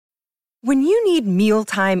When you need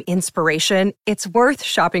mealtime inspiration, it's worth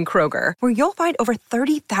shopping Kroger, where you'll find over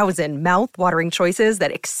 30,000 mouth-watering choices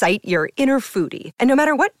that excite your inner foodie. And no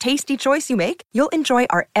matter what tasty choice you make, you'll enjoy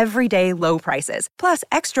our everyday low prices, plus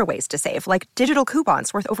extra ways to save, like digital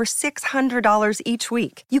coupons worth over $600 each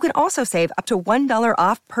week. You can also save up to $1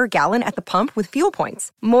 off per gallon at the pump with fuel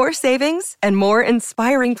points. More savings and more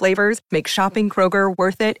inspiring flavors make shopping Kroger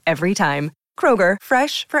worth it every time. Kroger,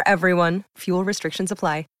 fresh for everyone. Fuel restrictions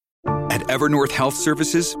apply. At Evernorth Health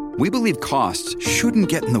Services, we believe costs shouldn't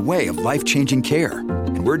get in the way of life-changing care,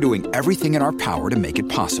 and we're doing everything in our power to make it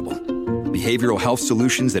possible. Behavioral health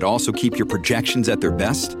solutions that also keep your projections at their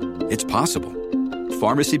best? It's possible.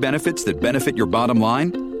 Pharmacy benefits that benefit your bottom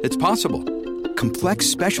line? It's possible. Complex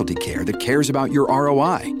specialty care that cares about your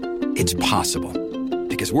ROI? It's possible.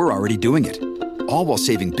 Because we're already doing it. All while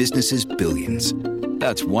saving businesses billions.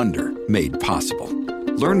 That's Wonder made possible.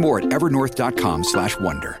 Learn more at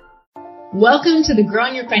evernorth.com/wonder. Welcome to the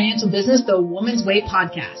Growing Your Financial Business the Woman's Way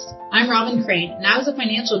podcast. I'm Robin Crane, and I was a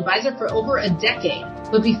financial advisor for over a decade.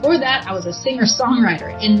 But before that, I was a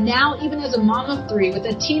singer-songwriter. And now, even as a mom of 3 with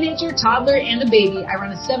a teenager, toddler, and a baby, I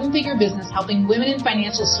run a 7-figure business helping women in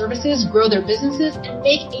financial services grow their businesses and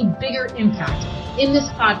make a bigger impact. In this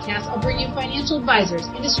podcast, I'll bring you financial advisors,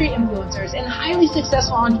 industry influencers, and highly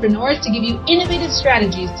successful entrepreneurs to give you innovative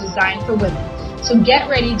strategies designed for women. So get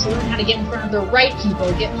ready to learn how to get in front of the right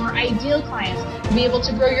people, get more ideal clients, and be able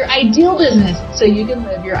to grow your ideal business so you can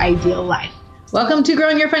live your ideal life. Welcome to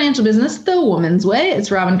Growing Your Financial Business the Woman's Way. It's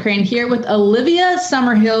Robin Crane here with Olivia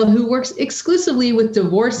Summerhill, who works exclusively with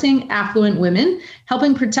divorcing affluent women,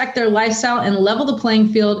 helping protect their lifestyle and level the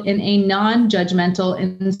playing field in a non-judgmental,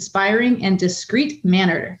 inspiring, and discreet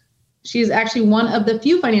manner. She is actually one of the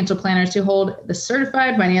few financial planners to hold the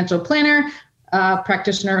Certified Financial Planner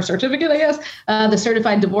practitioner certificate, I guess, the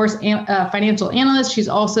Certified Divorce Financial Analyst. She's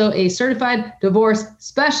also a Certified Divorce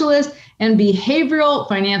Specialist and Behavioral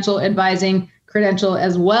Financial Advising credential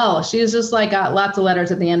as well. She is just like got lots of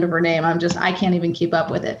letters at the end of her name. I can't even keep up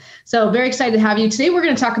with it. So very excited to have you. Today, we're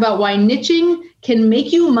going to talk about why niching can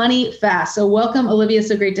make you money fast. So welcome, Olivia.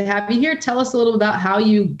 So great to have you here. Tell us a little about how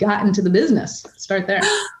you got into the business. Start there.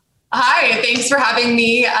 Hi, thanks for having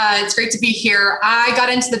me. It's great to be here. I got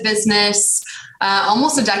into the business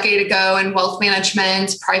almost a decade ago in wealth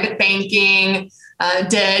management, private banking,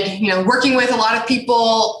 working with a lot of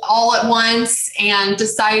people all at once, and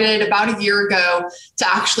decided about a year ago to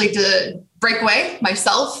actually break away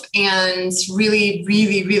myself and really,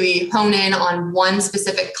 really, really hone in on one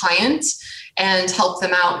specific client and help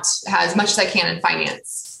them out as much as I can in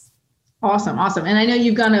finance. Awesome. And I know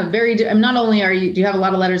you've gone not only do you have a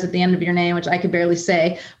lot of letters at the end of your name, which I could barely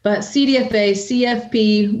say, but CDFA,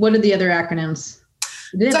 CFP, what are the other acronyms?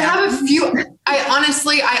 So I have a few.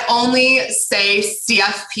 I only say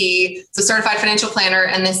CFP, so Certified Financial Planner,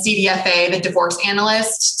 and the CDFA, the Divorce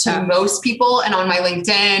Analyst, to most people, and on my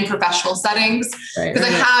LinkedIn professional settings, because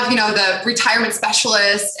I have, the Retirement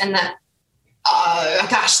Specialist and the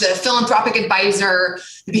the Philanthropic Advisor,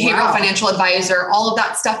 the Behavioral Financial Advisor, all of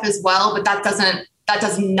that stuff as well. But that does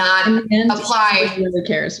not apply. Nobody really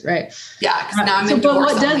cares, right? Yeah. Now I'm in divorce.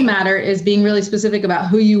 But what does matter is being really specific about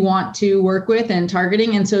who you want to work with and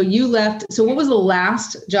targeting. And so you left. So what was the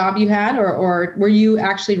last job you had, or were you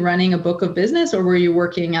actually running a book of business, or were you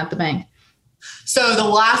working at the bank? So the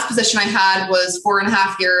last position I had was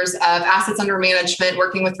 4.5 years of assets under management,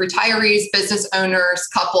 working with retirees, business owners,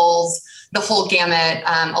 couples, the whole gamut.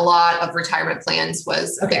 A lot of retirement plans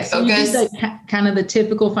was a big focus. You did kind of the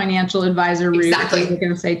typical financial advisor route. Exactly. We're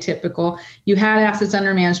going to say typical. You had assets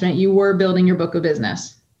under management. You were building your book of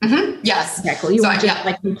business. Mm-hmm. Yes. Okay, cool. You weren't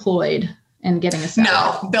just employed and getting a salary.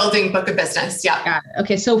 No, building book of business. Yeah. Got it.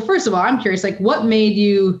 Okay. So first of all, I'm curious, what made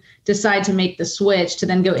you decide to make the switch to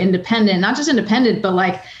then go independent, not just independent,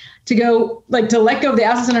 but to go to let go of the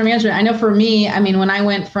assets under management? I know for me, when I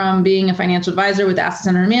went from being a financial advisor with assets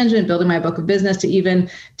under management, building my book of business,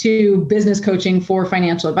 to business coaching for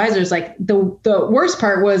financial advisors, the worst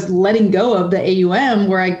part was letting go of the AUM,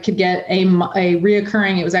 where I could get a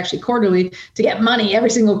reoccurring, it was actually quarterly, to get money every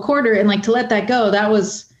single quarter. And to let that go, that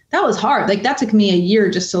was hard. That took me a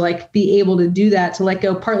year just to be able to do that, to let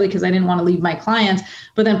go, partly because I didn't want to leave my clients,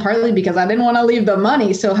 but then partly because I didn't want to leave the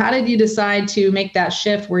money. So how did you decide to make that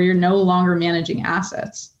shift where you're no longer managing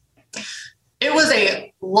assets? It was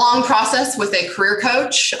a long process with a career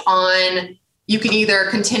coach on, you can either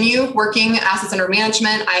continue working assets under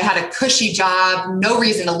management. I had a cushy job, no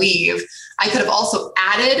reason to leave. I could have also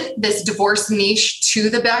added this divorce niche to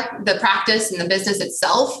the practice and the business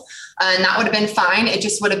itself. And that would have been fine. It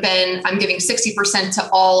just would have been, I'm giving 60% to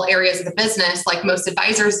all areas of the business, like most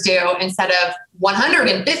advisors do, instead of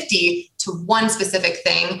 150 to one specific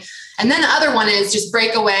thing. And then the other one is just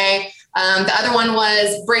break away. The other one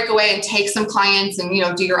was break away and take some clients and,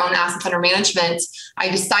 do your own assets under management. I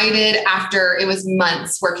decided after it was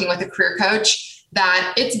months working with a career coach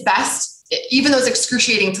that it's best, even though it's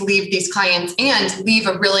excruciating to leave these clients and leave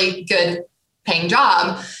a really good paying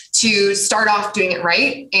job, to start off doing it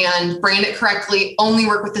right and brand it correctly, only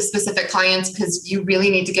work with the specific clients because you really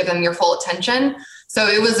need to give them your full attention. So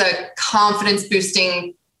it was a confidence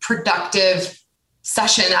boosting, productive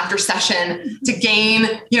session after session to gain,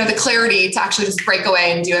 the clarity to actually just break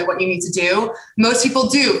away and do it what you need to do. Most people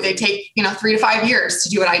do. They take, 3 to 5 years to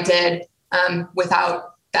do what I did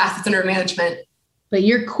without the assets under management. But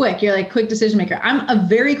you're quick. You're like quick decision maker. I'm a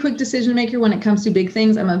very quick decision maker when it comes to big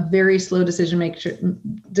things. I'm a very slow decision maker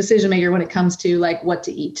when it comes to like what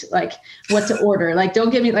to eat, like what to order. Like, don't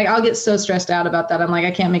get me, like, I'll get so stressed out about that. I'm like,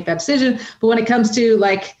 I can't make that decision. But when it comes to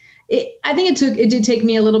like, I think it did take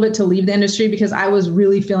me a little bit to leave the industry because I was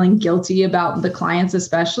really feeling guilty about the clients,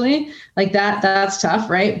 especially like that's tough.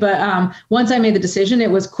 Right. But once I made the decision,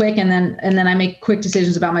 it was quick. And then I make quick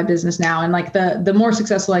decisions about my business now. And like the more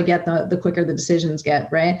successful I get, the quicker the decisions get.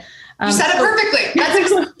 Right. You said it perfectly.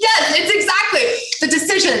 Yes, it's exactly the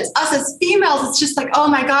decisions. Us as females, it's just like, oh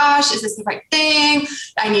my gosh, is this the right thing?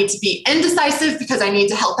 I need to be indecisive because I need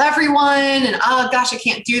to help everyone. And oh gosh, I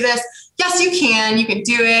can't do this. Yes, you can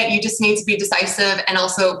do it. You just need to be decisive and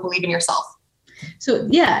also believe in yourself. So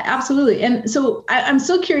yeah, absolutely. And so I'm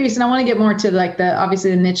so curious, and I want to get more to like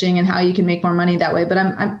obviously the niching and how you can make more money that way. But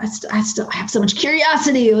I still have so much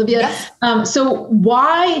curiosity, Olivia. Yes. So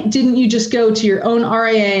why didn't you just go to your own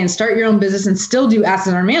RIA and start your own business and still do assets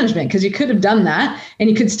under management? Because you could have done that, and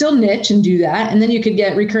you could still niche and do that, and then you could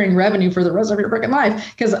get recurring revenue for the rest of your freaking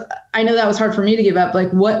life. Because I know that was hard for me to give up.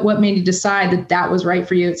 Like, what made you decide that was right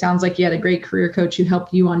for you? It sounds like you had a great career coach who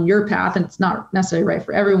helped you on your path, and it's not necessarily right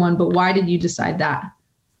for everyone. But why did you decide that?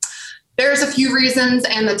 There's a few reasons.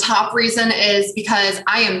 And the top reason is because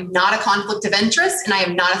I am not a conflict of interest and I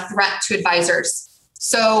am not a threat to advisors.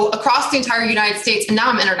 So across the entire United States, and now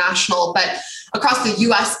I'm international, but across the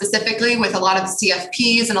US specifically with a lot of the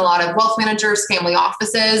CFPs and a lot of wealth managers, family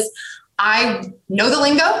offices, I know the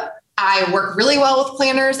lingo. I work really well with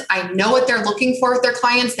planners. I know what they're looking for with their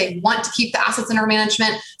clients. They want to keep the assets under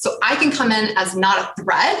management. So I can come in as not a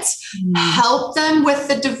threat, help them with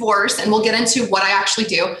the divorce. And we'll get into what I actually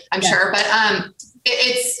do, I'm sure. But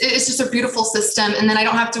it's just a beautiful system. And then I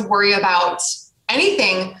don't have to worry about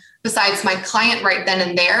anything besides my client right then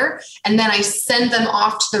and there. And then I send them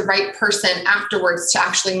off to the right person afterwards to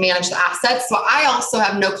actually manage the assets. So I also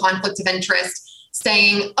have no conflict of interest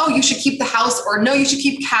saying, oh, you should keep the house, or no, you should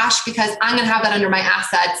keep cash because I'm going to have that under my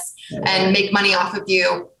assets and make money off of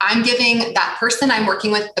you. I'm giving that person I'm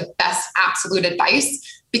working with the best absolute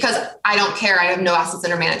advice because I don't care. I have no assets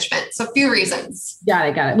under management. So a few reasons. Got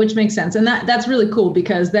it. Which makes sense. And that's really cool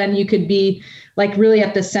because then you could be like really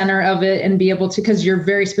at the center of it and be able to, because you're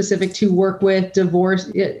very specific to work with divorce.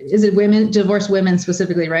 Is it women, divorced women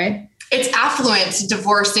specifically, right? It's affluent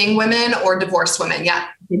divorcing women or divorced women. Yeah.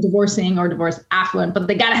 Divorcing or divorced affluent, but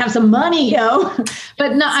they got to have some money, yo.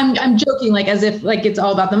 But no, I'm joking, like as if like it's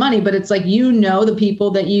all about the money, but it's like, the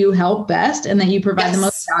people that you help best and that you provide the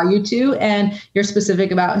most value to, and you're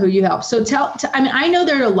specific about who you help. So I know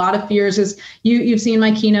there are a lot of fears as you've seen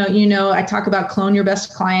my keynote, I talk about clone your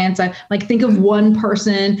best clients. I like think of one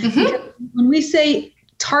person. When we say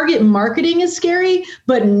target marketing is scary,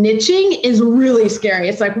 but niching is really scary.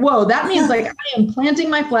 It's like, whoa, that means like I am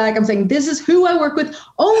planting my flag. I'm saying, this is who I work with,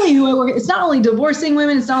 only who I work with. It's not only divorcing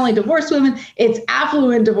women. It's not only divorced women. It's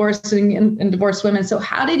affluent divorcing and divorced women. So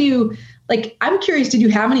how did you, I'm curious, did you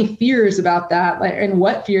have any fears about that? And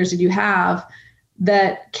what fears did you have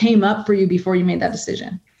that came up for you before you made that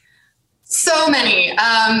decision? So many.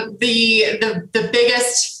 The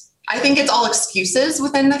biggest, I think it's all excuses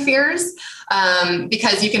within the fears.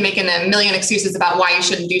 Because you can make a million excuses about why you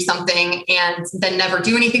shouldn't do something and then never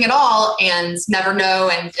do anything at all and never know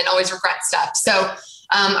and always regret stuff. So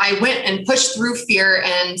I went and pushed through fear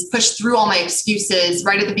and pushed through all my excuses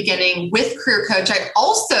right at the beginning with Career Coach. I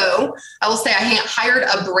will say I hired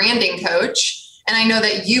a branding coach. And I know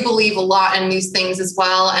that you believe a lot in these things as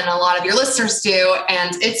well. And a lot of your listeners do.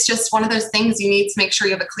 And it's just one of those things you need to make sure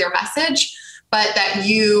you have a clear message, but that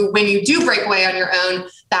when you do break away on your own,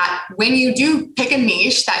 that when you do pick a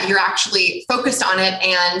niche, that you're actually focused on it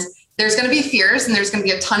and there's going to be fears and there's going to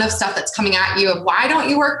be a ton of stuff that's coming at you of why don't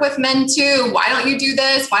you work with men too? Why don't you do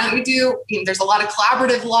this? Why don't you do, there's a lot of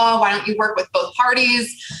collaborative law. Why don't you work with both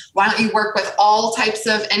parties? Why don't you work with all types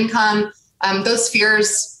of income? Those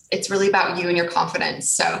fears, it's really about you and your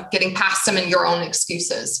confidence. So getting past them and your own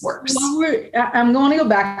excuses works. Well, I'm going to go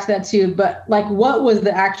back to that too, but like, what was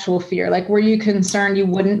the actual fear? Like, were you concerned you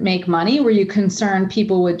wouldn't make money? Were you concerned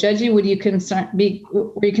people would judge you? Were you concerned you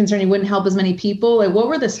wouldn't help as many people? Like, what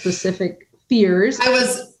were the specific fears? I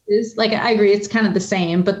agree, it's kind of the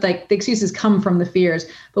same, but like the excuses come from the fears.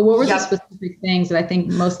 But what were the specific things that I think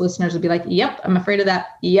most listeners would be like, yep, I'm afraid of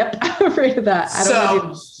that. Yep, I'm afraid of that.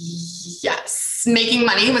 Yes. Making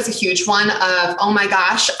money was a huge one of, oh my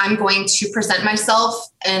gosh, I'm going to present myself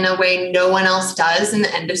in a way no one else does in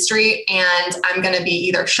the industry. And I'm going to be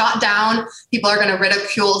either shot down. People are going to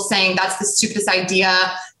ridicule saying that's the stupidest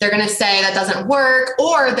idea. They're going to say that doesn't work,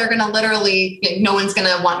 or they're going to literally, no one's going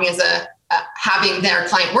to want me as having their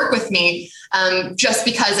client work with me. Just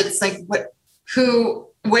because it's like,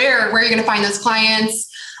 where are you going to find those clients?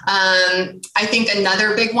 I think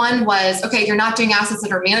another big one was, okay, you're not doing assets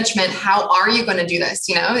under management. How are you going to do this?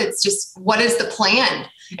 It's just, what is the plan?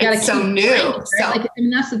 It's so new. Right? So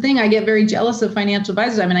that's the thing. I get very jealous of financial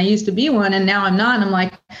advisors. I mean, I used to be one and now I'm not. And I'm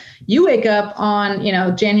like, you wake up on,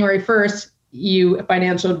 January 1st, you a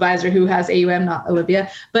financial advisor who has AUM, not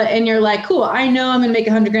Olivia, and you're like, cool, I know I'm going to make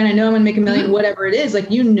 $100,000. I know I'm going to make $1 million, whatever it is. Like,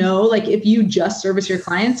 like if you just service your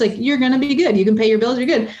clients, like you're going to be good. You can pay your bills. You're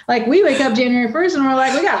good. Like we wake up January 1st and we're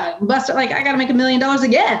like, we got to bust it. Like I got to make $1 million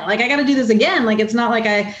again. Like I got to do this again. Like, it's not like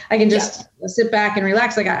I can just sit back and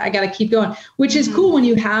relax. Like I got to keep going, which is cool when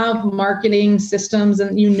you have marketing systems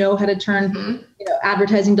and how to turn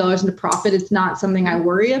advertising dollars into profit. It's not something I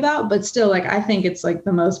worry about, but still, like, I think it's like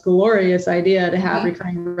the most glorious idea to have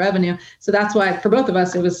recurring revenue. So that's why for both of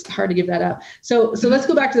us, it was hard to give that up. So let's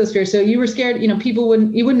go back to those fears. So you were scared, you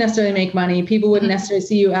wouldn't necessarily make money. People wouldn't necessarily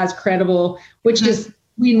see you as credible, which is,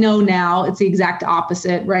 we know now it's the exact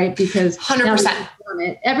opposite, right? Because 100%.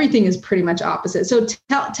 Everything is pretty much opposite. So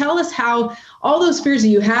tell us how all those fears that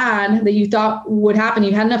you had that you thought would happen,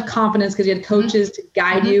 you had enough confidence because you had coaches to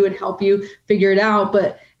guide you and help you figure it out.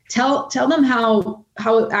 But tell them how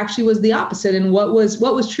it actually was the opposite and what was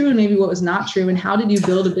true and maybe what was not true. And how did you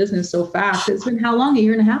build a business so fast? It's been how long? 1.5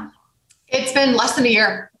 years? It's been less than a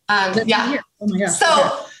year. A year. Oh my gosh.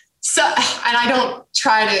 So, and I don't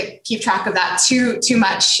try to keep track of that too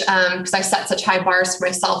much because I set such high bars for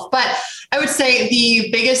myself. But I would say the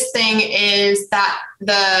biggest thing is that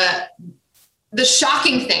the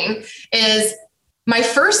shocking thing is my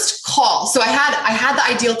first call. So I had the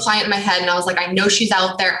ideal client in my head and I was like, I know she's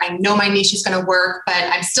out there. I know my niche is going to work, but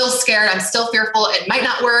I'm still scared. I'm still fearful. It might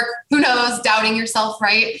not work. Who knows? Doubting yourself,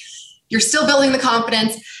 right? You're still building the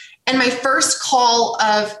confidence. And my first call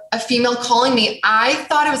of a female calling me, I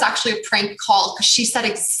thought it was actually a prank call because she said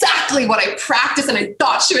exactly what I practiced and I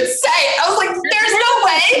thought she would say. I was like, there's no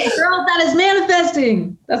way. Girl, that is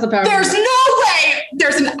manifesting. That's a powerful. There's no way.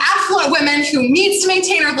 There's an affluent woman who needs to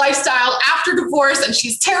maintain her lifestyle after divorce and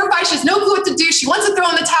she's terrified. She has no clue what to do. She wants to throw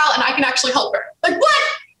in the towel and I can actually help her. Like, what?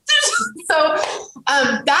 So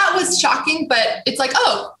that was shocking, but it's like,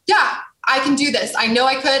 oh yeah, I can do this. I know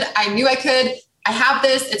I could. I knew I could. I have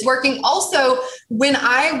this, it's working. Also, when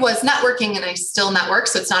I was networking, and I still network,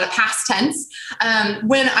 so it's not a past tense,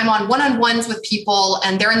 when I'm on one-on-ones with people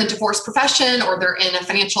and they're in the divorce profession or they're in a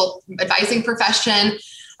financial advising profession,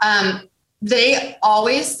 they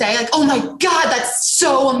always say like, oh my God, that's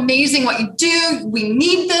so amazing what you do. We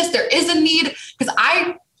need this. There is a need. Because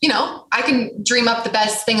I can dream up the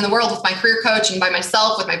best thing in the world with my career coach and by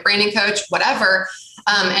myself, with my branding coach, whatever.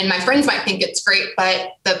 And my friends might think it's great,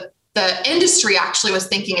 but the industry actually was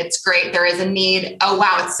thinking it's great. There is a need. Oh,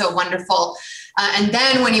 wow. It's so wonderful. And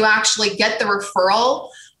then when you actually get the referral,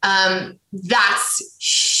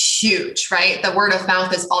 that's huge, right? The word of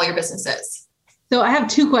mouth is all your business is. So I have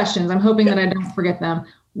 2 questions. I'm hoping that I don't forget them.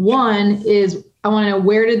 One is I want to know,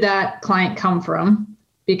 where did that client come from?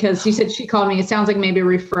 Because you said she called me. It sounds like maybe a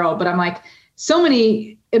referral, but I'm like, so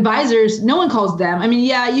many advisors, no one calls them. I mean,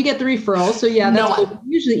 yeah, you get the referrals. So yeah, that's cool.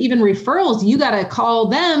 Usually even referrals, you got to call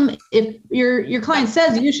them. If your client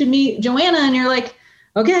says you should meet Joanna and you're like,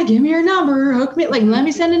 okay, give me your number, hook me, like, let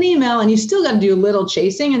me send an email. And you still got to do a little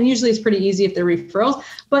chasing. And usually it's pretty easy if they're referrals,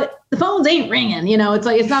 but the phones ain't ringing, it's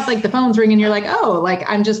like, it's not like the phone's ringing. You're like, oh, like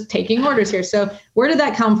I'm just taking orders here. So where did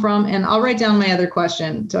that come from? And I'll write down my other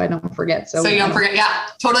question so I don't forget. So you don't forget. Yeah,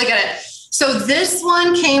 totally get it. So this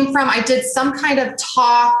one came from, I did some kind of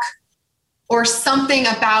talk or something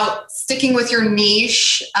about sticking with your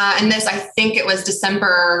niche. And this, I think it was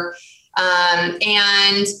December.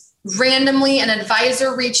 And randomly an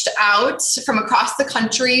advisor reached out from across the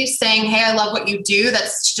country saying, hey, I love what you do.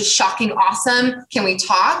 That's just shocking. Awesome. Can we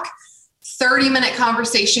talk? 30-minute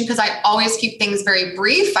conversation, because I always keep things very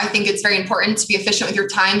brief. I think it's very important to be efficient with your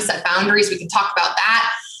time, set boundaries. We can talk about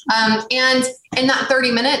that. And in that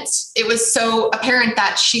 30 minutes, it was so apparent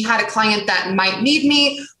that she had a client that might need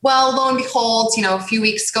me. Well, lo and behold, a few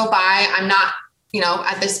weeks go by. I'm not,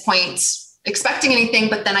 at this point expecting anything,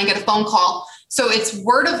 but then I get a phone call. So it's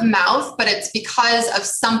word of mouth, but it's because of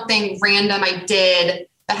something random I did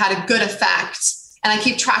that had a good effect. And I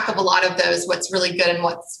keep track of a lot of those, what's really good and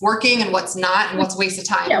what's working and what's not and what's a waste of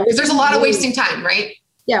time. Because there's a lot of wasting time, right?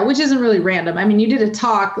 Yeah, which isn't really random. I mean, you did a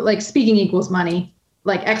talk like speaking equals money,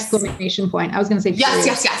 like exclamation point. I was going to say,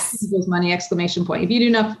 yes. Equals money, exclamation point. If you do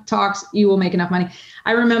enough talks, you will make enough money.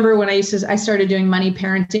 I remember when I started doing money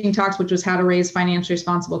parenting talks, which was how to raise financially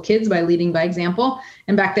responsible kids by leading by example.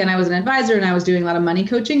 And back then I was an advisor and I was doing a lot of money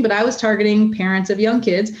coaching, but I was targeting parents of young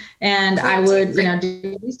kids. And I would,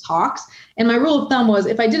 do these talks. And my rule of thumb was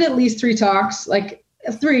if I did at least 3 talks, like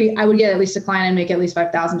 3, I would get at least a client and make at least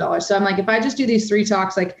 $5,000. So I'm like, if I just do these 3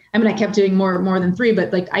 talks, I kept doing more than 3,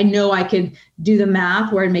 but like, I know I could do the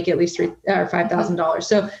math where I'd make at least $3 or $5,000.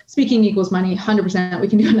 So speaking equals money, 100%. We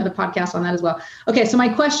can do another podcast on that as well. Okay. So my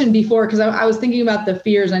question before, cause I was thinking about the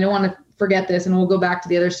fears, and I don't want to forget this, and we'll go back to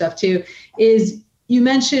the other stuff too, is you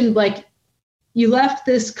mentioned like, you left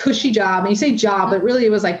this cushy job, and you say job, but really it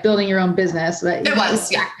was like building your own business. But it was,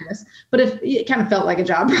 yeah. But if it kind of felt like a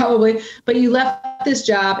job probably, but you left this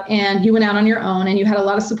job and you went out on your own, and you had a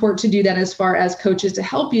lot of support to do that as far as coaches to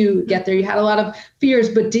help you get there. You had a lot of fears,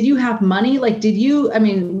 but did you have money? Like, did you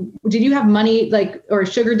have money, like, or a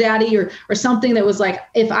sugar daddy or something that was like,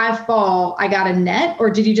 if I fall, I got a net? Or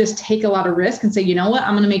did you just take a lot of risk and say, you know what,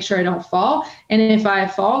 I'm going to make sure I don't fall. And if I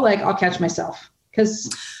fall, like, I'll catch myself? Because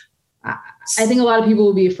I think a lot of people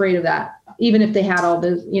will be afraid of that, even if they had all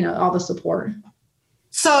the support.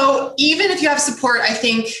 So even if you have support, I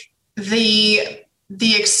think the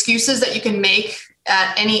excuses that you can make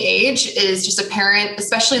at any age is just apparent,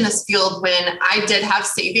 especially in this field when I did have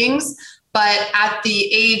savings, but at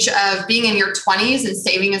the age of being in your 20s and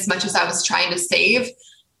saving as much as I was trying to save,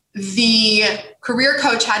 the career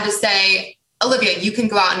coach had to say, Olivia, you can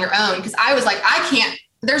go out on your own. Because I was like,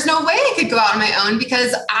 there's no way I could go out on my own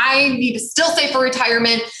because I need to still save for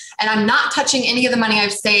retirement, and I'm not touching any of the money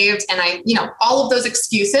I've saved. And all of those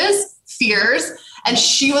excuses, fears. And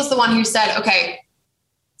she was the one who said, okay,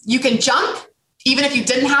 you can jump even if you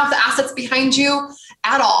didn't have the assets behind you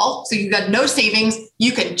at all. So you had no savings,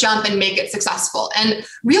 you can jump and make it successful. And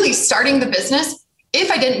really starting the business,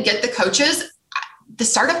 if I didn't get the coaches, the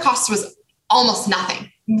startup cost was almost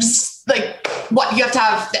nothing. Just like what you have to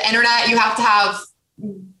have the internet, you have to have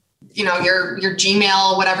your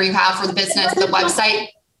Gmail, whatever you have for the business, the website.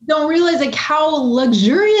 Don't realize like how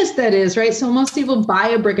luxurious that is, right? So most people buy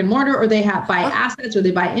a brick and mortar, or they buy assets, or they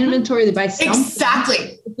buy inventory, they buy something.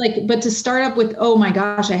 Exactly. Like, but to start up with, oh my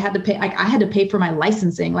gosh, I had to pay for my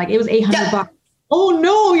licensing. Like it was $800. Oh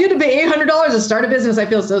no, you had to pay $800 to start a business. I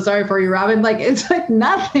feel so sorry for you, Robin. Like it's like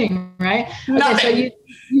nothing, right? Nothing. Okay,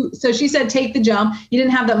 so she said, take the jump. You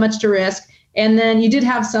didn't have that much to risk. And then you did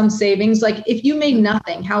have some savings. Like if you made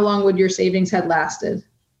nothing, how long would your savings had lasted?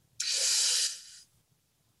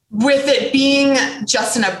 With it being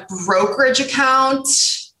just in a brokerage account,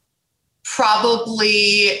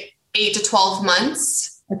 probably 8 to 12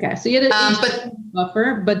 months. Okay. So you had a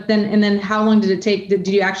buffer, but then how long did it take? Did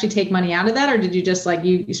you actually take money out of that? Or did you just like,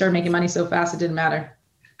 you started making money so fast, it didn't matter?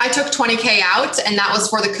 I took $20,000 out, and that was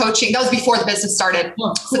for the coaching. That was before the business started. Oh,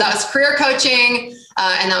 cool. So that was career coaching,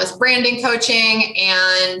 and that was branding coaching,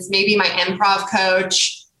 and maybe my improv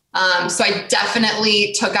coach. So I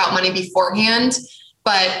definitely took out money beforehand,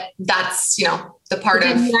 but that's, the part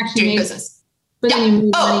of doing business. Yeah.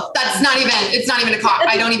 It's not even a cost.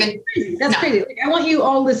 That's crazy. Like, I want you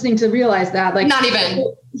all listening to realize that, like, not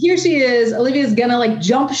even. Here she is, Olivia's gonna like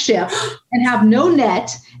jump ship and have no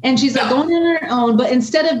net. And she's like going on her own, but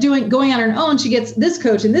instead of going on her own, she gets this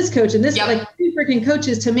coach and this coach and this like 3 freaking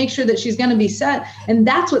coaches to make sure that she's going to be set. And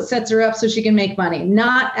that's what sets her up so she can make money,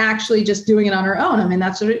 not actually just doing it on her own. I mean,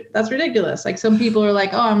 that's ridiculous. Like some people are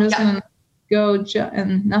like, oh, I'm just going to go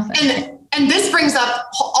and nothing. And this brings up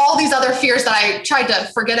all these other fears that I tried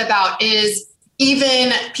to forget about, is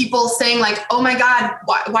even people saying like, oh my God,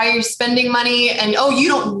 why are you spending money? And, oh, you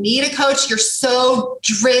don't need a coach. You're so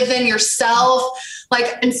driven yourself.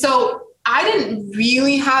 Like, and so I didn't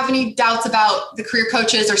really have any doubts about the career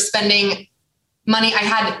coaches or spending money.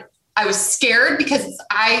 I was scared because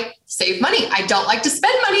I save money. I don't like to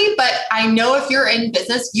spend money, but I know if you're in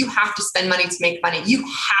business, you have to spend money to make money. You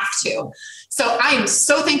have to. So I am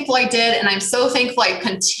so thankful I did. And I'm so thankful I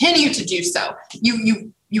continue to do so.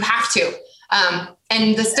 You have to.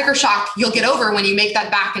 And the sticker shock you'll get over when you make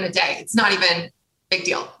that back in a day. It's not even big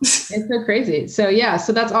deal. It's so crazy. So yeah,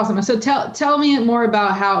 so that's awesome. So tell me more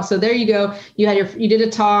about how, so there you go. You did a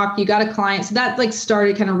talk, you got a client. So that like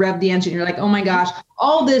started kind of rev the engine. You're like, oh my gosh,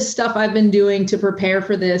 all this stuff I've been doing to prepare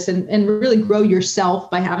for this and really grow yourself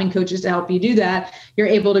by having coaches to help you do that. You're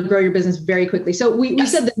able to grow your business very quickly. So we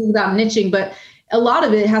said this is about niching, but a lot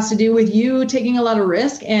of it has to do with you taking a lot of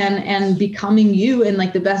risk and becoming you and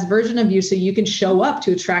like the best version of you so you can show up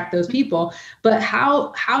to attract those people. But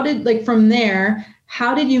how did, like, from there,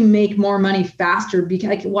 how did you make more money faster? Because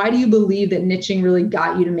like, why do you believe that niching really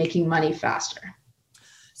got you to making money faster?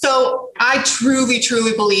 So I truly,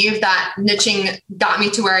 truly believe that niching got me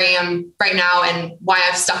to where I am right now, and why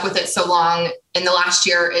I've stuck with it so long in the last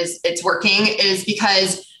year is it's working, is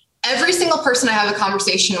because every single person I have a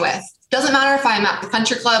conversation with, doesn't matter if I'm at the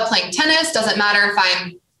country club playing tennis, doesn't matter if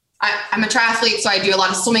I'm a triathlete, so I do a lot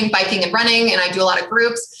of swimming, biking, and running, and I do a lot of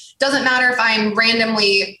groups. Doesn't matter if I'm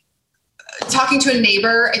randomly talking to a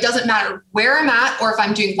neighbor. It doesn't matter where I'm at, or if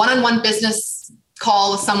I'm doing one-on-one business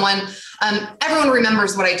call with someone. Everyone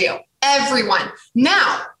remembers what I do. Everyone.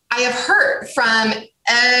 Now, I have heard from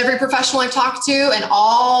every professional I've talked to and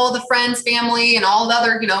all the friends, family, and all the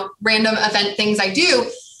other, random event things I do,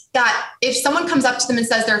 that if someone comes up to them and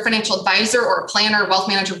says they're a financial advisor or a planner, wealth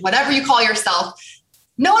manager, whatever you call yourself,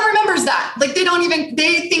 no one remembers that. Like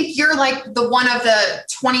they think you're like the one of the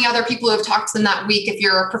 20 other people who have talked to them that week. If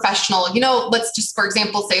you're a professional, let's just, for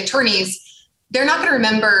example, say attorneys, they're not going to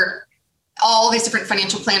remember all these different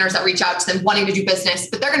financial planners that reach out to them wanting to do business,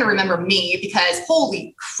 but they're going to remember me because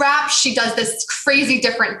holy crap, she does this crazy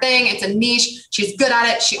different thing. It's a niche. She's good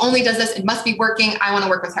at it. She only does this. It must be working. I want to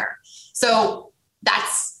work with her. So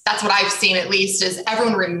that's what I've seen, at least, is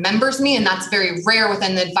everyone remembers me. And that's very rare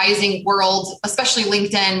within the advising world, especially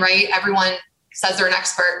LinkedIn, right? Everyone says they're an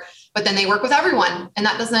expert, but then they work with everyone. And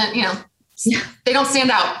that doesn't, they don't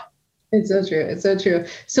stand out. It's so true. It's so true.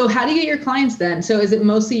 So how do you get your clients then? So is it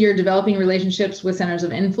mostly you're developing relationships with centers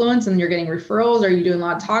of influence and you're getting referrals? Are you doing a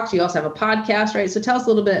lot of talks? You also have a podcast, right? So tell us a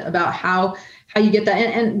little bit about how you get that.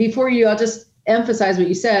 And before I'll just emphasize what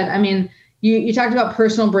you said. I mean, you talked about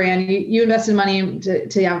personal brand. You invested money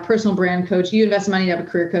to have a personal brand coach. You invested money to have a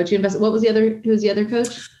career coach. Who was the other coach?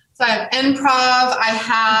 So I have improv. I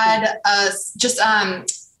had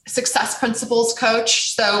success principles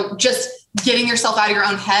coach. So just getting yourself out of your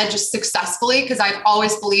own head, just successfully, because I've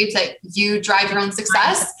always believed that you drive your own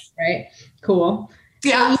success. Right. Cool.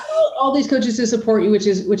 Yeah. So all these coaches to support you, which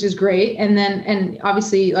is great. And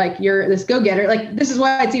obviously like you're this go-getter, like this is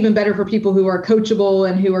why it's even better for people who are coachable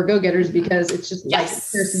and who are go-getters, because it's just like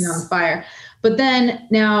piercing on fire. But then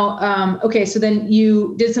now, okay. So then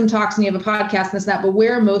you did some talks and you have a podcast and this, and that, but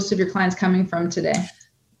where are most of your clients coming from today?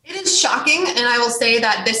 It is shocking. And I will say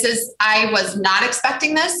that I was not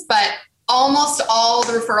expecting this, but almost all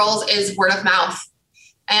the referrals is word of mouth.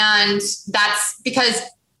 And that's because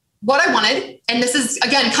what I wanted, and this is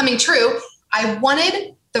again coming true, I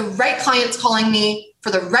wanted the right clients calling me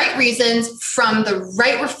for the right reasons from the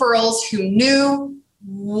right referrals who knew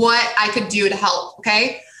what I could do to help.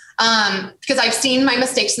 Okay. Because I've seen my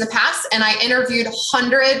mistakes in the past, and I interviewed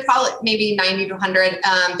 100, probably maybe 90 to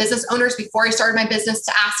 100 business owners before I started my business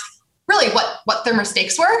to ask really what their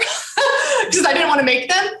mistakes were, because I didn't want to make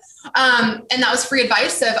them. And that was free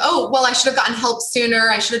advice of, I should have gotten help sooner.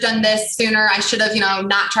 I should have done this sooner. I should have,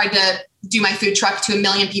 not tried to do my food truck to 1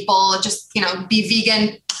 million people, just, be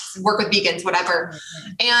vegan, work with vegans, whatever.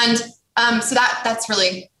 And so that's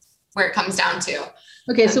really where it comes down to.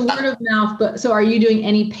 Okay. So word of mouth, but so are you doing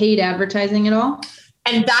any paid advertising at all?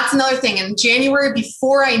 And that's another thing. In January,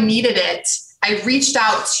 before I needed it, I reached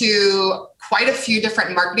out to quite a few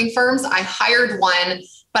different marketing firms. I hired one,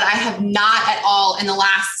 but I have not at all in the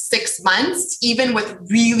last 6 months, even with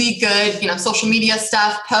really good, social media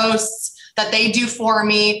stuff, posts that they do for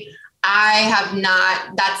me.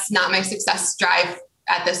 That's not my success drive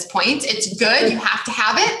at this point. It's good. You have to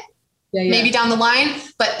have it. Maybe down the line,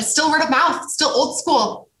 but it's still word of mouth, still old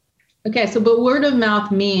school. Okay. So, but word of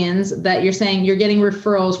mouth means that you're saying you're getting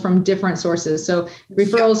referrals from different sources. So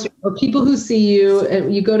referrals or people who see you,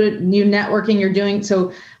 you go to new networking you're doing.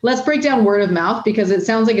 So let's break down word of mouth, because it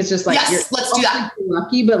sounds like it's just like, let's do that.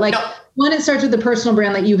 Lucky, but like when it starts with the personal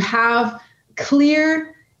brand, that you have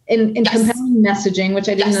clear and compelling messaging, which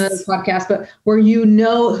I did in another podcast, but where you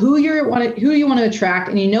know who you want to attract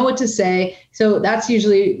and you know what to say. So that's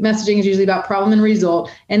usually messaging is usually about problem and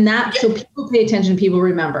result, and so people pay attention, people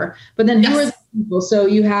remember. But then who are the people? So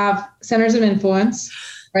you have centers of influence,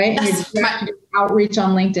 right? And you're outreach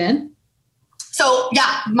on LinkedIn. So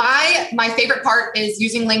yeah, my favorite part is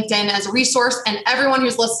using LinkedIn as a resource, and everyone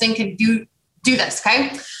who's listening can do this.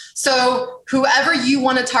 Okay. So whoever you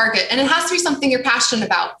want to target, and it has to be something you're passionate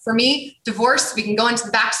about. For me, divorce, we can go into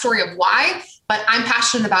the backstory of why, but I'm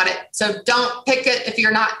passionate about it. So don't pick it if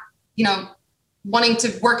you're not, wanting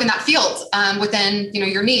to work in that field within,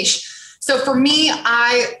 your niche. So for me,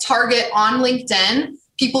 I target on LinkedIn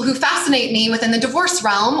people who fascinate me within the divorce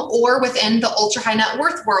realm or within the ultra high net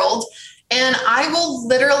worth world. And I will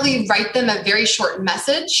literally write them a very short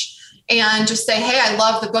message and just say, hey, I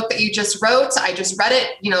love the book that you just wrote. I just read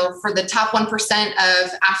it, for the top 1%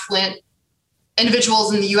 of affluent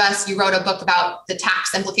individuals in the US, you wrote a book about the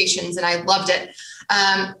tax implications and I loved it.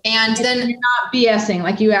 And then you're not BSing,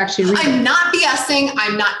 like you actually read I'm not BSing.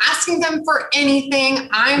 I'm not asking them for anything.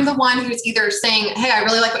 I'm the one who's either saying, hey, I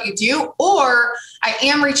really like what you do, or I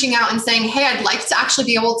am reaching out and saying, hey, I'd like to actually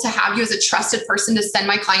be able to have you as a trusted person to send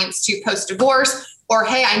my clients to post-divorce, or,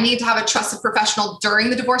 hey, I need to have a trusted professional during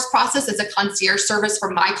the divorce process as a concierge service for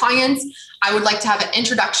my clients. I would like to have an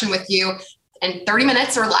introduction with you in 30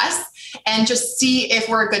 minutes or less and just see if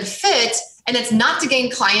we're a good fit. And it's not to gain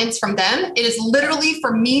clients from them. It is literally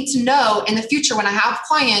for me to know in the future when I have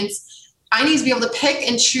clients, I need to be able to pick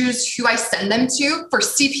and choose who I send them to. For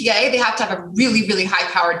CPA, they have to have a really, really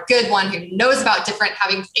high-powered, good one who knows about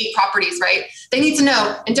having 8 properties, right? They need to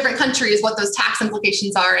know in different countries what those tax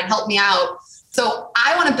implications are and help me out. So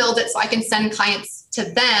I want to build it so I can send clients to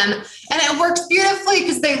them. And it works beautifully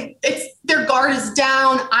because their guard is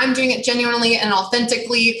down. I'm doing it genuinely and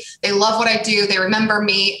authentically. They love what I do. They remember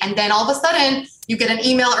me. And then all of a sudden you get an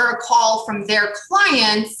email or a call from their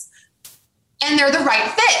clients and they're the right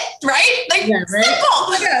fit, right?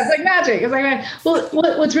 Simple. Yeah, it's like magic. It's like magic. Well,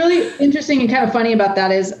 what's really interesting and kind of funny about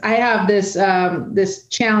that is I have this this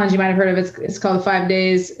challenge you might have heard of. It's called the 5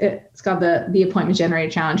 days. It's called the Appointment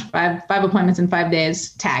Generator Challenge. Five appointments in 5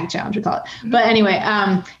 days. Tag challenge we call it. Mm-hmm. But anyway,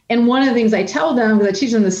 and one of the things I tell them, because I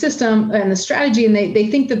teach them the system and the strategy, and they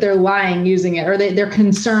think that they're lying using it, or they're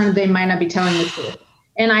concerned they might not be telling the truth.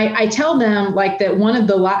 And I tell them like that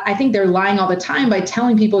I think they're lying all the time by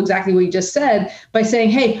telling people exactly what you just said, by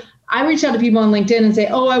saying, hey, I reach out to people on LinkedIn and say,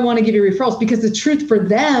 oh, I want to give you referrals, because the truth for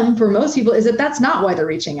them, for most people, is that that's not why they're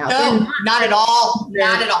reaching out. No, not at all.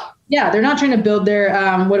 Not at all. Yeah. They're not trying to build their,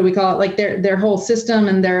 what do we call it? Like their whole system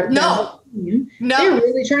and their No. They're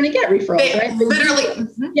really trying to get referrals, right? Literally.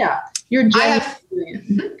 Yeah. You're Go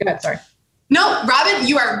ahead. Sorry. No, Robin,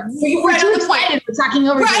 you are right on the point. We're talking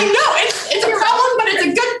over. Right, no, it's a problem, but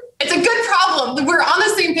it's a good problem. We're on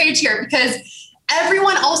the same page here because every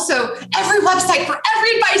website for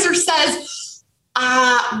every advisor says,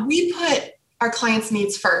 we put our clients'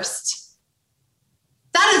 needs first.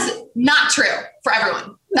 That is not true for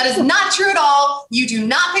everyone. That is not true at all. You do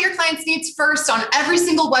not put your clients' needs first on every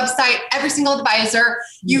single website, every single advisor.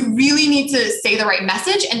 You really need to say the right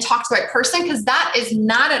message and talk to the right person, because that is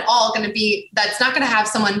not at all going to be, that's not going to have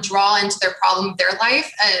someone draw into their problem of their life.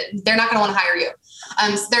 They're not going to want to hire you.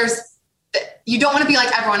 You don't want to be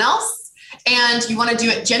like everyone else, and you want to do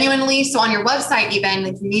it genuinely. So on your website, even,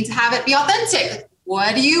 you need to have it be authentic.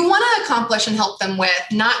 What do you want to accomplish and help them with?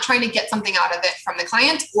 Not trying to get something out of it from the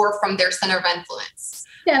client or from their center of influence.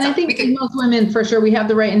 Yeah. And so I think most women, for sure, we have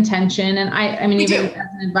the right intention. And I mean, even as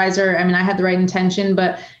an advisor, I mean, I had the right intention,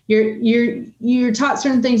 but you're taught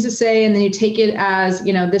certain things to say, and then you take it as,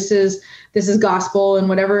 this is gospel and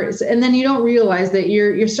whatever. And then you don't realize that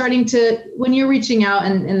you're starting to, when you're reaching out,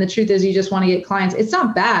 and the truth is you just want to get clients. It's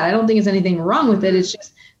not bad. I don't think there's anything wrong with it. It's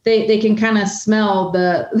just, they can kind of smell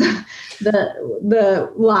the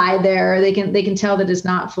lie there. They can tell that it's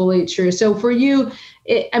not fully true. So for you,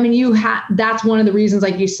 that's one of the reasons,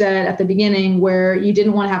 like you said at the beginning, where you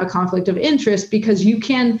didn't want to have a conflict of interest, because you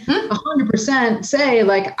can 100% say,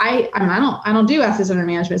 like, I don't do assets under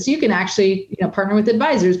management. So you can actually, partner with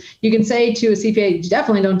advisors. You can say to a CPA, you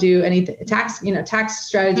definitely don't do any tax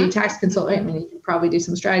strategy, tax consulting. I mean, you can probably do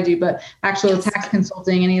some strategy, but actual tax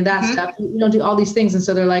consulting, any of that stuff, you don't do all these things. And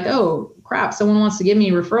so they're like, oh crap, someone wants to give me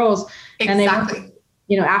referrals. Exactly. And they want,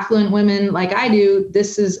 affluent women like I do.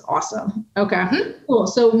 This is awesome. Okay, cool.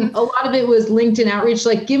 So a lot of it was LinkedIn outreach.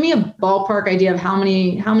 Like, give me a ballpark idea of how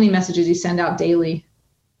many messages you send out daily.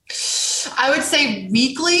 I would say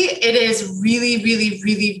weekly, it is really, really,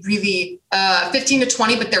 really, really 15 to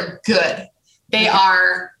 20, but they're good. They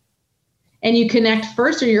are. And you connect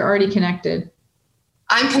first, or you're already connected?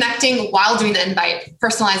 I'm connecting while doing the invite,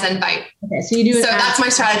 personalized invite. Okay, so you do. So that's my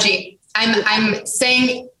strategy. I'm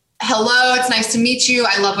saying hello, it's nice to meet you.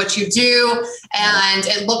 I love what you do. And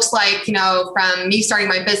it looks like, from me starting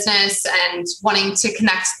my business and wanting to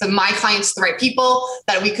connect my clients to the right people,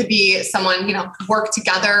 that we could be someone, work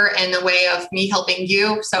together in the way of me helping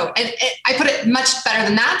you. So I put it much better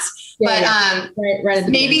than that, but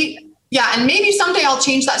maybe. Yeah. And maybe someday I'll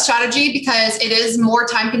change that strategy because it is more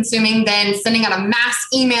time consuming than sending out a mass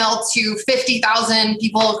email to 50,000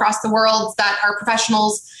 people across the world that are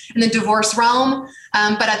professionals in the divorce realm.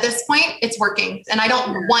 But at this point it's working and I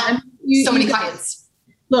don't want so many clients.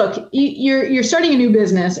 Look, you're starting a new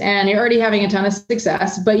business and you're already having a ton of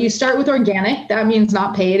success, but you start with organic. That means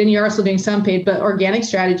not paid. And you're also doing some paid, but organic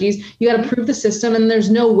strategies. You got to prove the system. And there's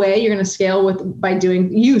no way you're going to scale by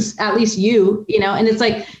doing use, at least and it's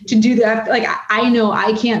like to do that. Like, I know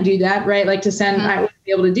I can't do that, right? Like to send, I wouldn't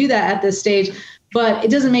be able to do that at this stage. But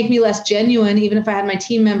it doesn't make me less genuine, even if I had my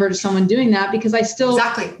team member to someone doing that, because I still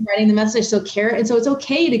writing the message, I still care. And so it's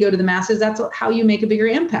okay to go to the masses. That's how you make a bigger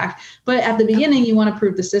impact. But at the beginning, you want to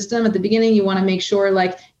prove the system. At the beginning, you want to make sure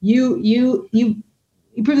like you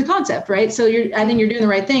prove the concept, right? So I think you're doing the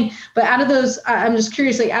right thing. But out of those, I'm just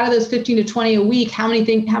curious, like out of those 15 to 20 a week, how many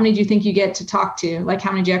do you think you get to talk to? Like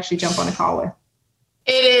how many do you actually jump on a call with?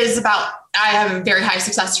 It is I have a very high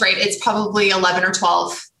success rate. It's probably 11 or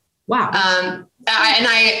 12. Wow.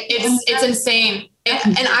 It's insane.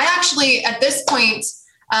 And I actually, at this point,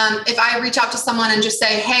 if I reach out to someone and just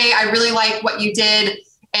say, hey, I really like what you did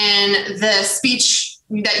and the speech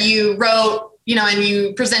that you wrote, and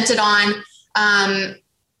you presented on, and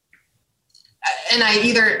I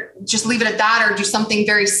either just leave it at that or do something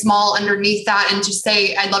very small underneath that and just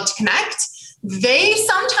say, I'd love to connect. They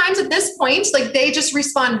sometimes at this point, like they just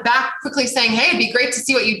respond back quickly saying, hey, it'd be great to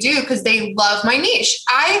see what you do because they love my niche.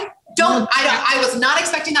 I was not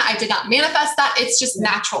expecting that. I did not manifest that. It's just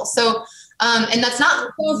natural. So, and that's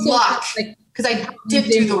not luck because I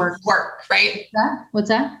did do the work, right? What's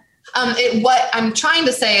that? What I'm trying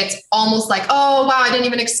to say, it's almost like, oh, wow, I didn't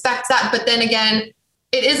even expect that. But then again,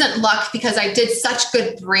 it isn't luck because I did such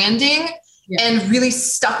good branding and really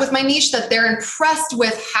stuck with my niche that they're impressed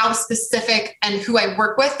with how specific and who I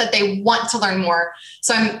work with that they want to learn more.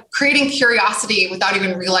 So I'm creating curiosity without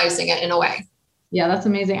even realizing it in a way. Yeah, that's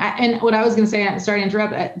amazing. And what I was going to say, sorry to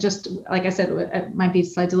interrupt, just like I said, it might be a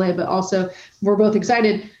slight delay, but also we're both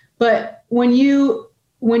excited. But when you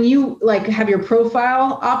like have your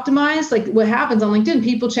profile optimized, like what happens on LinkedIn,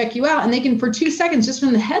 people check you out and they can, for 2 seconds, just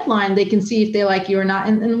from the headline, they can see if they like you or not.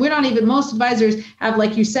 And we're not even, most advisors have,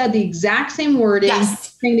 like you said, the exact same wording,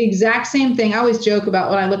 saying the exact same thing. I always joke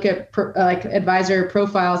about when I look at like advisor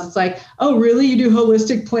profiles, it's like, oh, really? You do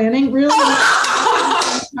holistic planning? Really?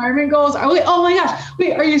 Retirement goals. Oh my gosh.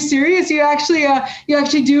 Wait, are you serious? You actually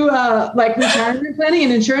do like retirement planning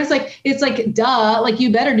and insurance? Like, it's like, duh, like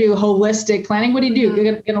you better do holistic planning. What do you do?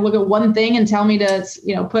 You're going to look at one thing and tell me to,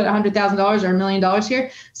 put $100,000 or $1 million here.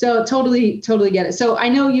 So totally get it. So I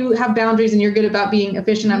know you have boundaries and you're good about being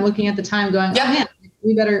efficient. I'm looking at the time going, oh man,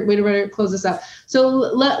 we better close this up. So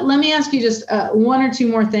let me ask you just one or two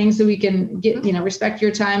more things so we can get, respect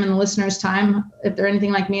your time and the listeners' time. If they're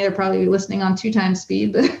anything like me, they're probably listening on 2 times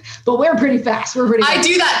speed, but we're pretty fast. I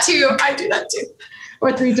do that too.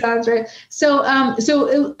 Or 3 times, right? So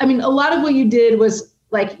I mean, a lot of what you did was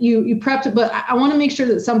like you prepped, but I want to make sure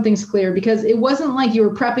that something's clear because it wasn't like you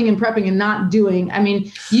were prepping and not doing. I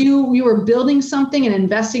mean, you were building something and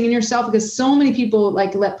investing in yourself because so many people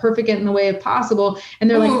like let perfect get in the way of possible. And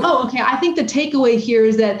they're like, oh, okay, I think the takeaway here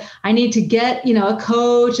is that I need to get, a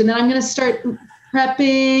coach and then I'm going to start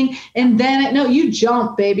prepping. And then, no, you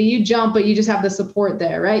jump, baby, you jump, but you just have the support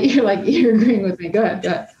there, right? You're agreeing with me. Go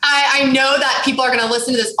ahead. I know that people are going to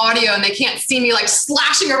listen to this audio and they can't see me like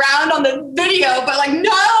slashing around on the video, but like,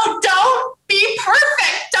 no, don't be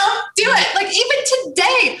perfect. Don't do it. Like even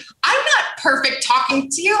today, I'm not perfect talking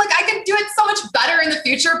to you. Like I could do it so much better in the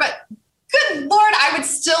future, but good Lord, I would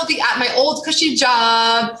still be at my old cushy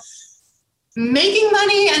job, making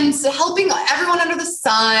money and helping everyone under the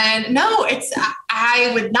sun. No,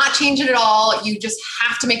 I would not change it at all. You just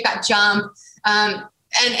have to make that jump.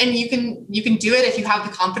 And you can do it if you have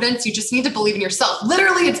the confidence. You just need to believe in yourself.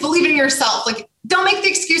 Literally, it's believing in yourself. Like, don't make the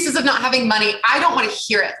excuses of not having money. I don't want to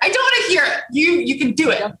hear it. I don't want to hear it. You can do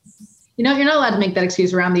it. You're not allowed to make that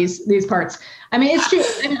excuse around these parts. I mean, it's true.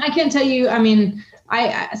 I mean, I can't tell you, I mean,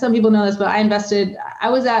 some people know this, but I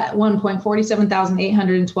was at one point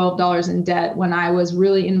 $47,812 in debt when I was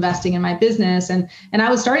really investing in my business. And I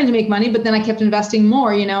was starting to make money, but then I kept investing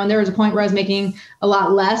more, and there was a point where I was making a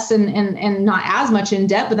lot less and not as much in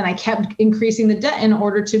debt, but then I kept increasing the debt in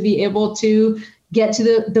order to be able to get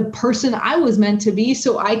to the person I was meant to be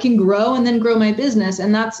so I can grow and then grow my business.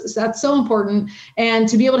 And that's so important. And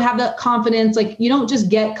to be able to have that confidence, like you don't just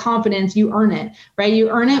get confidence, you earn it, right? You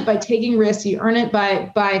earn it by taking risks. You earn it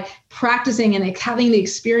by practicing and having the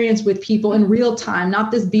experience with people in real time,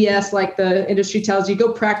 not this BS like the industry tells you,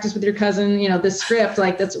 go practice with your cousin, this script,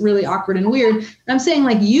 like that's really awkward and weird. I'm saying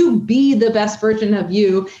like you be the best version of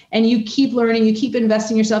you and you keep learning, you keep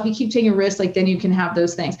investing yourself, you keep taking risks, like then you can have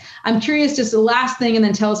those things. I'm curious, just the last thing, and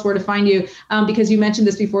then tell us where to find you, because you mentioned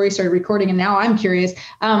this before you started recording, and now I'm curious,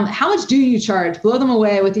 how much do you charge? Blow them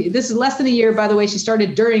away with you. This is less than a year, by the way. She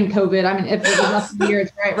started during COVID. I mean, if it was less than a year,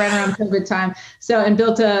 it's right around COVID time. So, and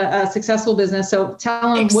built a successful business. So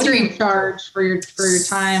tell them, what do you charge for your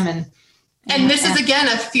time? And this is, again,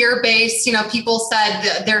 a fear-based, people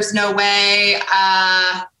said there's no way.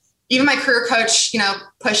 Even my career coach,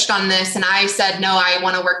 pushed on this, and I said, no, I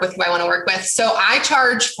want to work with who I want to work with. So I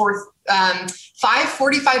charge for 5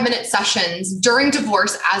 45-minute sessions during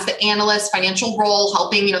divorce as the analyst, financial role,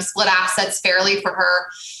 helping, split assets fairly for her,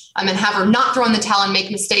 and have her not throw in the towel and make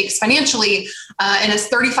mistakes financially. And it's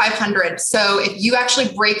 $3,500. So if you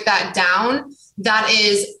actually break that down, that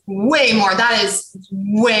is way more. That is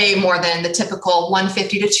way more than the typical $150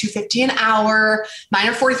 to $250 an hour. Mine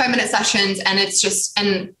are 45-minute sessions, and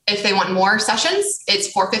and if they want more sessions,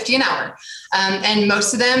 it's $450 an hour. And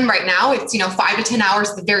most of them right now, it's 5 to 10 hours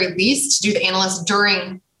at the very least to do the analyst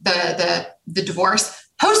during the divorce.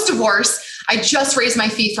 Post-divorce, I just raised my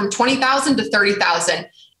fee from $20,000 to $30,000,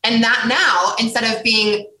 and that now, instead of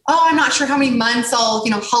being, I'm not sure how many months I'll,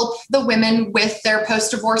 help the women with their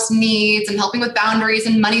post-divorce needs and helping with boundaries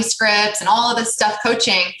and money scripts and all of this stuff,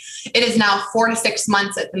 coaching, it is now 4 to 6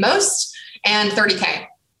 months at the most and $30K.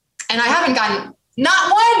 And I haven't gotten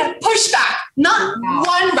not one pushback, not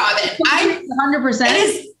one, Robin. 100%. It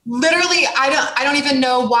is literally, I don't even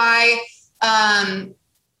know why,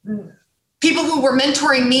 people who were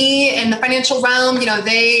mentoring me in the financial realm,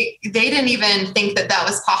 they didn't even think that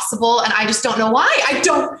was possible. And I just don't know why.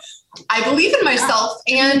 I believe in myself.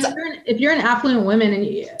 And if you're an affluent woman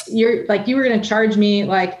and you're like, you were going to charge me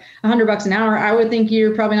like $100 an hour, I would think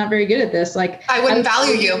you're probably not very good at this. Like I wouldn't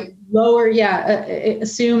value you. Lower.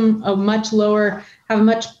 Assume have a much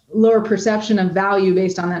lower perception of value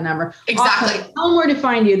based on that number. Exactly. Awesome. Tell them where to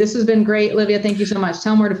find you. This has been great. Olivia, thank you so much.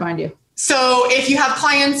 Tell them where to find you. So if you have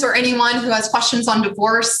clients or anyone who has questions on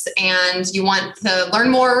divorce and you want to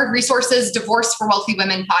learn more resources, Divorce for Wealthy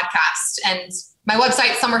Women podcast, and my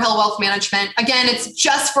website, Summerhill Wealth Management. Again, it's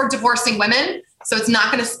just for divorcing women. So it's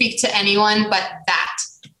not going to speak to anyone but that.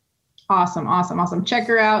 Awesome. Check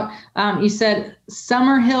her out. You said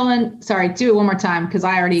Summerhill do it one more time because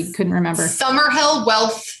I already couldn't remember.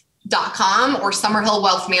 Summerhillwealth.com or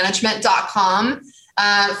summerhillwealthmanagement.com.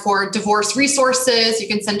 For divorce resources. You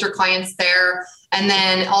can send your clients there. And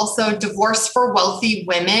then also Divorce for Wealthy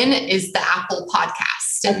Women is the Apple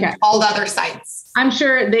podcast and all the other sites. I'm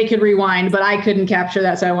sure they could rewind, but I couldn't capture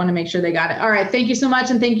that. So I want to make sure they got it. All right. Thank you so much.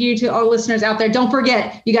 And thank you to all listeners out there. Don't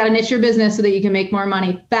forget, you got to niche your business so that you can make more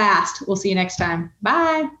money fast. We'll see you next time.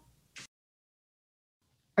 Bye.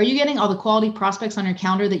 Are you getting all the quality prospects on your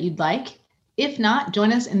calendar that you'd like? If not,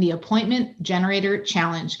 join us in the Appointment Generator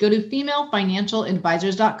Challenge. Go to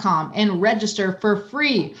femalefinancialadvisors.com and register for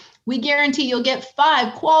free. We guarantee you'll get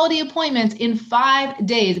 5 quality appointments in 5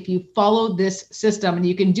 days if you follow this system, and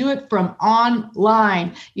you can do it from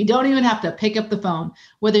online. You don't even have to pick up the phone.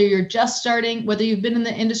 Whether you're just starting, whether you've been in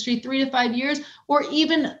the industry 3 to 5 years, or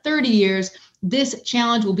even 30 years, this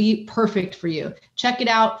challenge will be perfect for you. Check it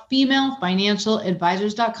out,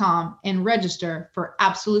 femalefinancialadvisors.com, and register for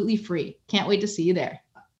absolutely free. Can't wait to see you there.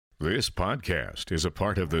 This podcast is a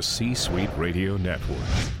part of the C-Suite Radio Network.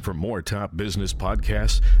 For more top business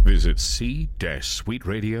podcasts, visit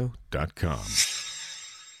c-suiteradio.com.